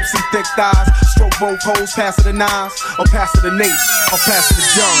thick lips and thick thighs. Stroke both hoes, pass it the nines. Or pass it the Nate. Or pass it the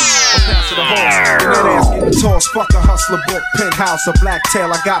Jones. Or pass it the horse. And that ass getting tossed. Fuck a hustler book, penthouse, a black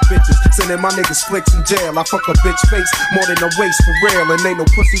tail. I got bitches. Sending my niggas flicks in jail. I fuck a bitch face more than a waist for real. And ain't no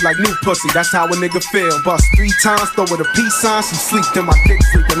pussy like new pussy. That's how a nigga feel. Bust 3 times, throw it a peace sign. She sleep, then my dick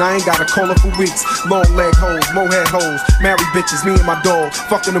sleep. And I ain't gotta call her for weeks. Long leg hoes, mohead hoes. Married bitches, me and my dog.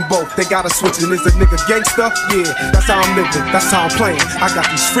 Fucking them both. They gotta switch. And is a nigga gangster? Yeah, that's how I'm living. That's how I'm playing. I got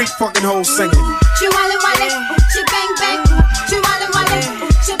these freak fucking hoes singing. You wanna run it, you bang bang. You wanna run it,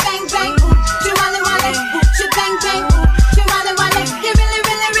 you bang bang. You wanna run it, you bang bang. You wanna run it. He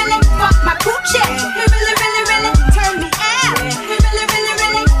really fuck my coochie. He really turn me out. He really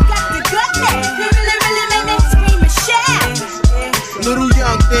got the gut neck. He really made me scream and shout. Little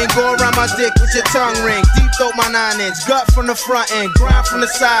young thing, go around my dick with your tongue ring. Deep throat my 9-inch, gut from the front end, grind from the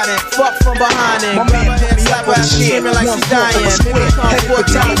side end, fuck from behind end. My man put me up with the shit, like she dying. Head for a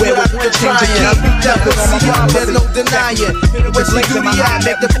time without trying. I beat up with CR, there's no denying. With like the eye,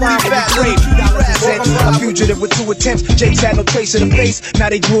 make the fine fat rape. A fugitive with 2 attempts. Jakes had no trace of the face. Now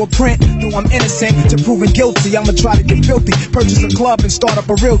they drew a print. Knew I'm innocent to proving guilty. I'ma try to get filthy. Purchase a club and start up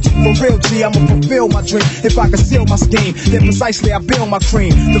a real G. For real G, I'ma fulfill my dream. If I conceal my scheme, then precisely I build my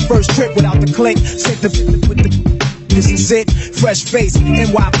cream. The first trip without the click. Sent the with the. This is it, fresh face,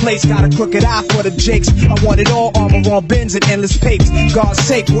 NY place. Got a crooked eye for the jakes. I want it all, armor on bins and endless papes. God's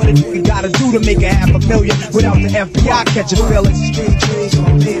sake, what if we gotta do to make a $500,000 without the FBI catching feelings? Street trees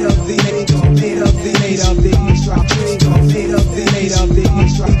are made of these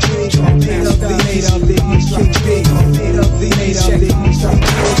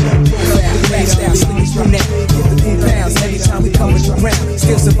Every time we come with the ground,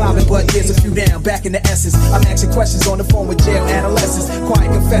 still surviving, but there's a few down. Back in the essence, I'm asking questions on the phone with jail adolescents.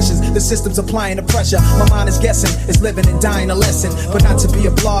 Quiet confessions, the system's applying the pressure. My mind is guessing, it's living and dying a lesson, but not to be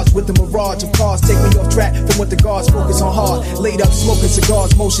obliged with the mirage of cars. Take me off track from what the guards focus on hard. Laid up smoking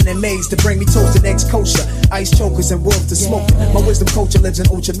cigars, motion and maze to bring me toast and eggs kosher. Ice chokers and wolves to smoking. My wisdom culture lives in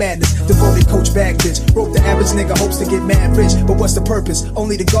ultra madness. Devoted coach bag bitch. Broke the average nigga hopes to get mad rich, but what's the purpose?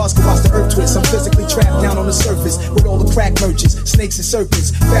 Only the gods can watch the earth twist. I'm physically trapped down on the surface with all the crack merchants, snakes and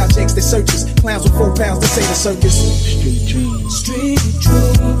serpents, foul jakes that searches, clowns with 4 pounds to say the circus. Street dreams. Street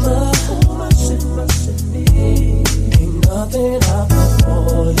dreams. Ain't nothing out there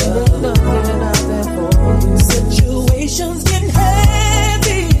for you. Ain't nothing out there for you. Situations get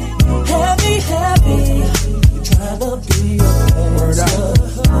heavy, heavy, heavy. Trying to be a best.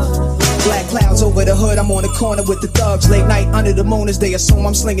 Black clouds over the hood, I'm on the corner with the thugs. Late night under the moon as they assume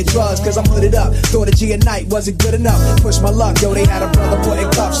I'm slinging drugs. Cause I'm hooded up, thought a G at night wasn't good enough. Push my luck, yo, they had a brother put in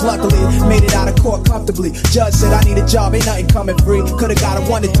cuffs. Luckily, made it out of court comfortably. Judge said I need a job, ain't nothing coming free. Could've got a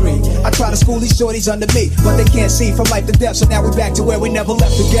 1 to 3. I try to school these shorties under me, but they can't see from life to death. So now we back to where we never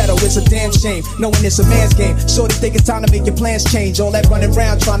left the ghetto. It's a damn shame, knowing it's a man's game. Shorty think it's time to make your plans change. All that running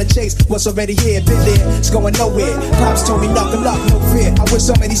around trying to chase what's already here, been there, it's going nowhere. Pops told me knuckle up, no fear. I wish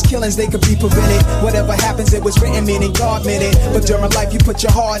some of these killings they could be prevented. Whatever happens, it was written, meaning God meant it. But during life, you put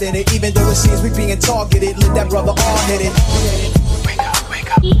your heart in it. Even though it seems we being targeted, let that brother all hit it. Wake up,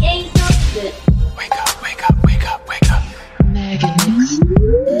 wake up. He ain't no good. Wake up, wake up, wake up, wake up. Mega Mix.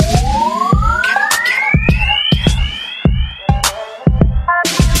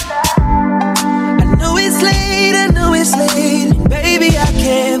 I know it's late, baby, I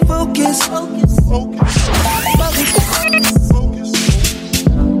can't focus.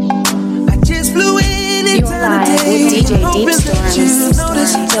 You're live with DJ Deep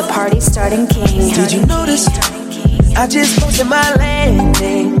Storms, the party starting king. Did you notice? I just posted my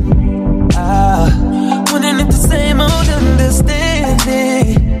landing. Wondering if the same old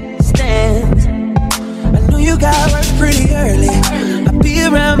understanding stands. I knew you got work pretty early. I'll be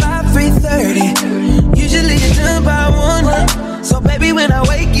around by 3:30. Usually you're done by 1. So baby, when I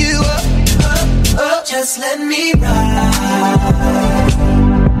wake you up, just let me ride.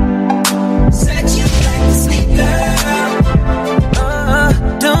 Set you like a sleep, girl.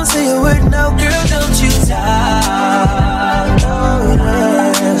 Don't say a word, no, girl, don't you talk. Oh,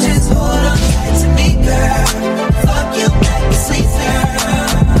 yeah. Just hold on tight to me, girl. Fuck you like a sleep,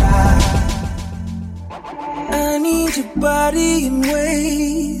 girl. I need your body in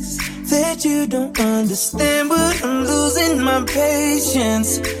ways that you don't understand, but I'm losing my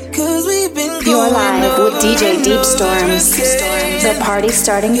patience. Cause we've been going. You're live with DJ Deep Storms, the party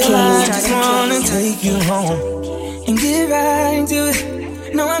starting king. I just wanna take you home and get right into it.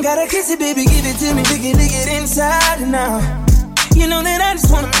 No, I gotta kiss it, baby, give it to me, lick it inside and out. You know that I just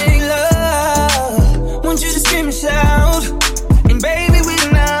wanna make love. Want you to scream and shout. And baby,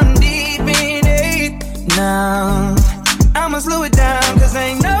 we're now deep in it. Now I'ma slow it down, cause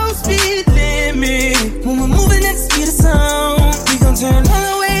ain't no speed limit. When we're moving at the speed of sound, we gon' turn all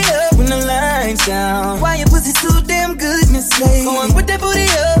the way up when the lights down. Why your pussy so damn good, Miss Slade? Going with that booty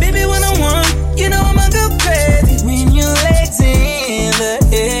up, baby, when I want. You know I'ma go crazy when your legs in the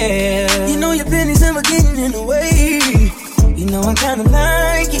air. You know your pennies never getting in the way. You know I kinda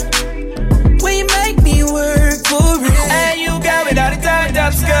like it when you make me work for it. Hey, you got me out of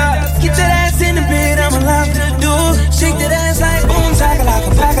top skirt. Get that ass in the bed, I'ma lock the door. Shake that ass like boom, tackle like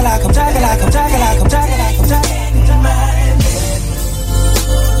I'm tackle like I'm tackle like I'm tackle like I'm tackle like I'm tackle.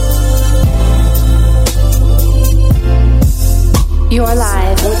 You're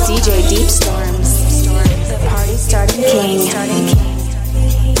live with DJ Deep Storms, the party starting king.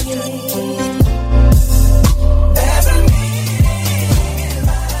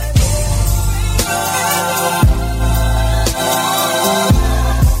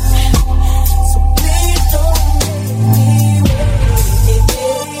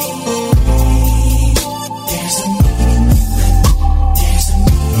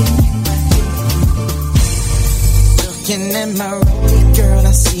 Looking at my road, girl,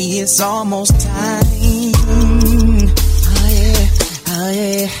 I see it's almost time. Oh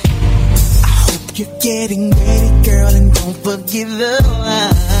yeah. I hope you're getting ready, girl, and don't forget the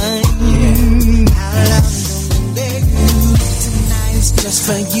wine. How long tonight is just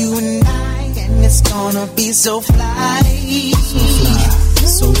for you and I, and it's gonna be so fly.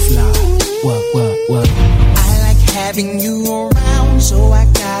 So fly. What? I like having you around, so I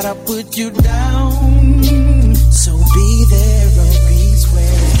gotta put you down. So be there or be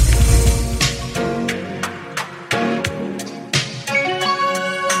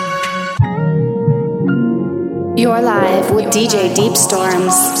You're live with DJ Deep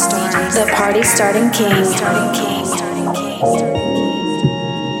Storms, the party starting king.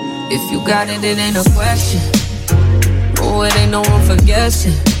 If you got it, it ain't a question. Oh, it ain't no room for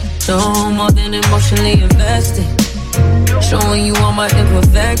guessing. No more than emotionally invested. Showing you all my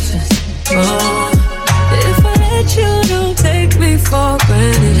imperfections. If I let you, don't take me for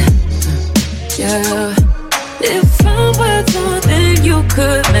granted. Yeah. If I'm worth more than you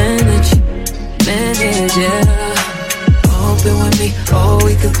could manage, yeah. Open with me, oh,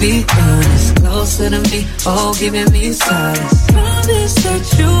 we could be honest. Closer to me, oh, giving me solace. Promise that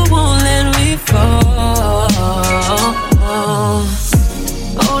you won't let me fall.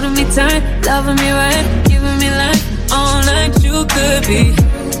 Holding me tight, loving me right, giving me life all night. You could be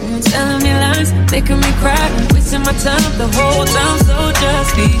telling me lies, making me cry, wasting my time the whole time. So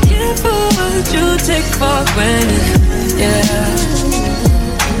just be careful what you take for granted, yeah.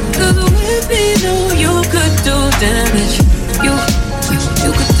 Cause with me, no, you could do damage. You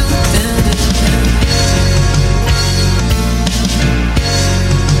could do damage.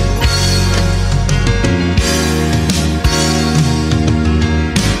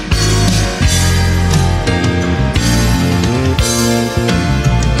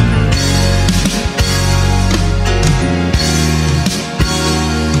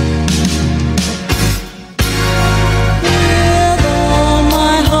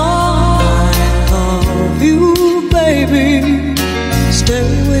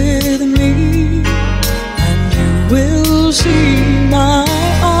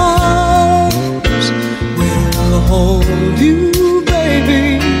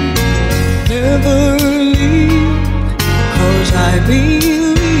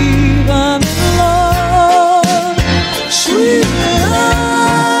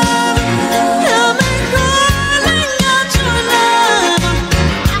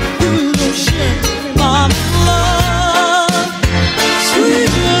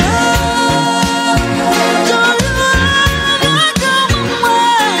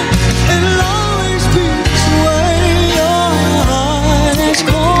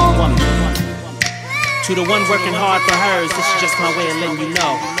 To the one working hard for hers, this is just my way of letting you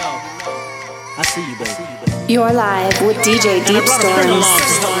know. I see you, baby. You're live with DJ Deep Storms,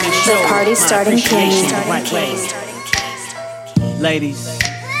 the party starting king. Ladies,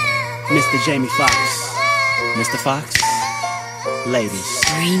 Mr. Jamie Foxx. Mr. Fox, ladies.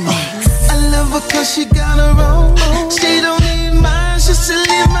 Remix. I love her cause she got her own. She don't need mine, she should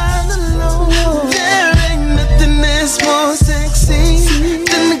leave mine alone. There ain't nothing that's more sexy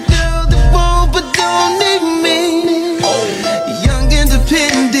than the girl that won't but don't need me. Young,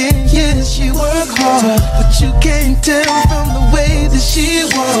 independent, yes, she work hard, but you can't tell from the way that she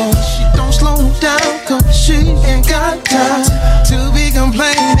walks. She don't slow down cause she ain't got time to be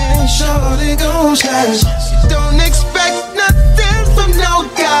complaining. Shorty gon' shine. She don't expect nothing from no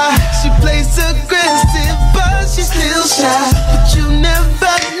guy. She plays aggressive but she still shy. But you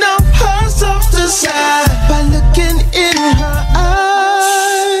never know her softer side by looking in her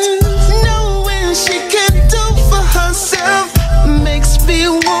eyes. Knowing she can do for herself makes me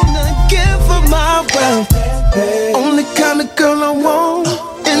wanna give her my wealth. Only kind of girl I want,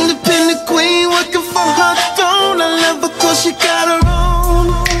 independent queen working for her throne. I love her cause she got her own.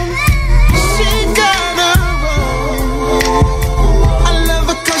 She got her own. I love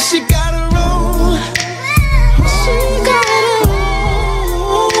her cause she got her own. She got her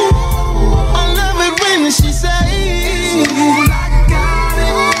own. I love it when she says, I got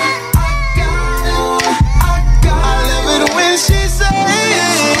it, I got it, I love it when she says,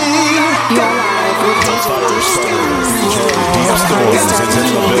 You're live with DJ Deep Storms, the party starting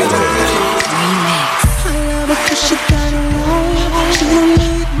king. I love her cause she got her own. She don't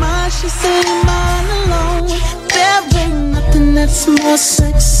need mine, she's saying mine alone. There ain't nothing that's more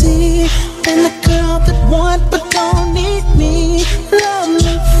sexy than a girl that want but don't need me.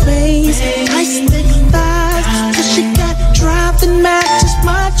 Lovely face, nice thick thighs, cause she got drive that matches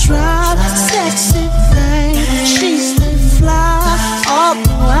my drive. Sexy thing, she's the fly.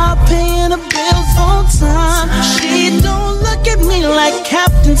 Although I'm paying the bills on time, she don't look at me like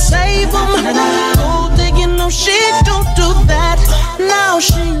Captain Save 'em. Gold digging, no, she don't do that. Now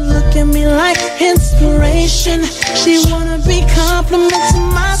she look at me like inspiration. She wanna be complimenting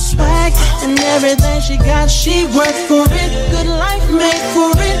my swag and everything she got. She worked for it, good life made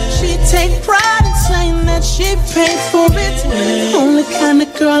for it. She take pride in saying that she paid for it. Only kind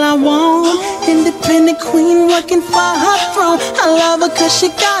of girl I want, independent queen working for her throne. I love her cause she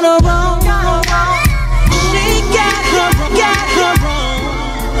got her own.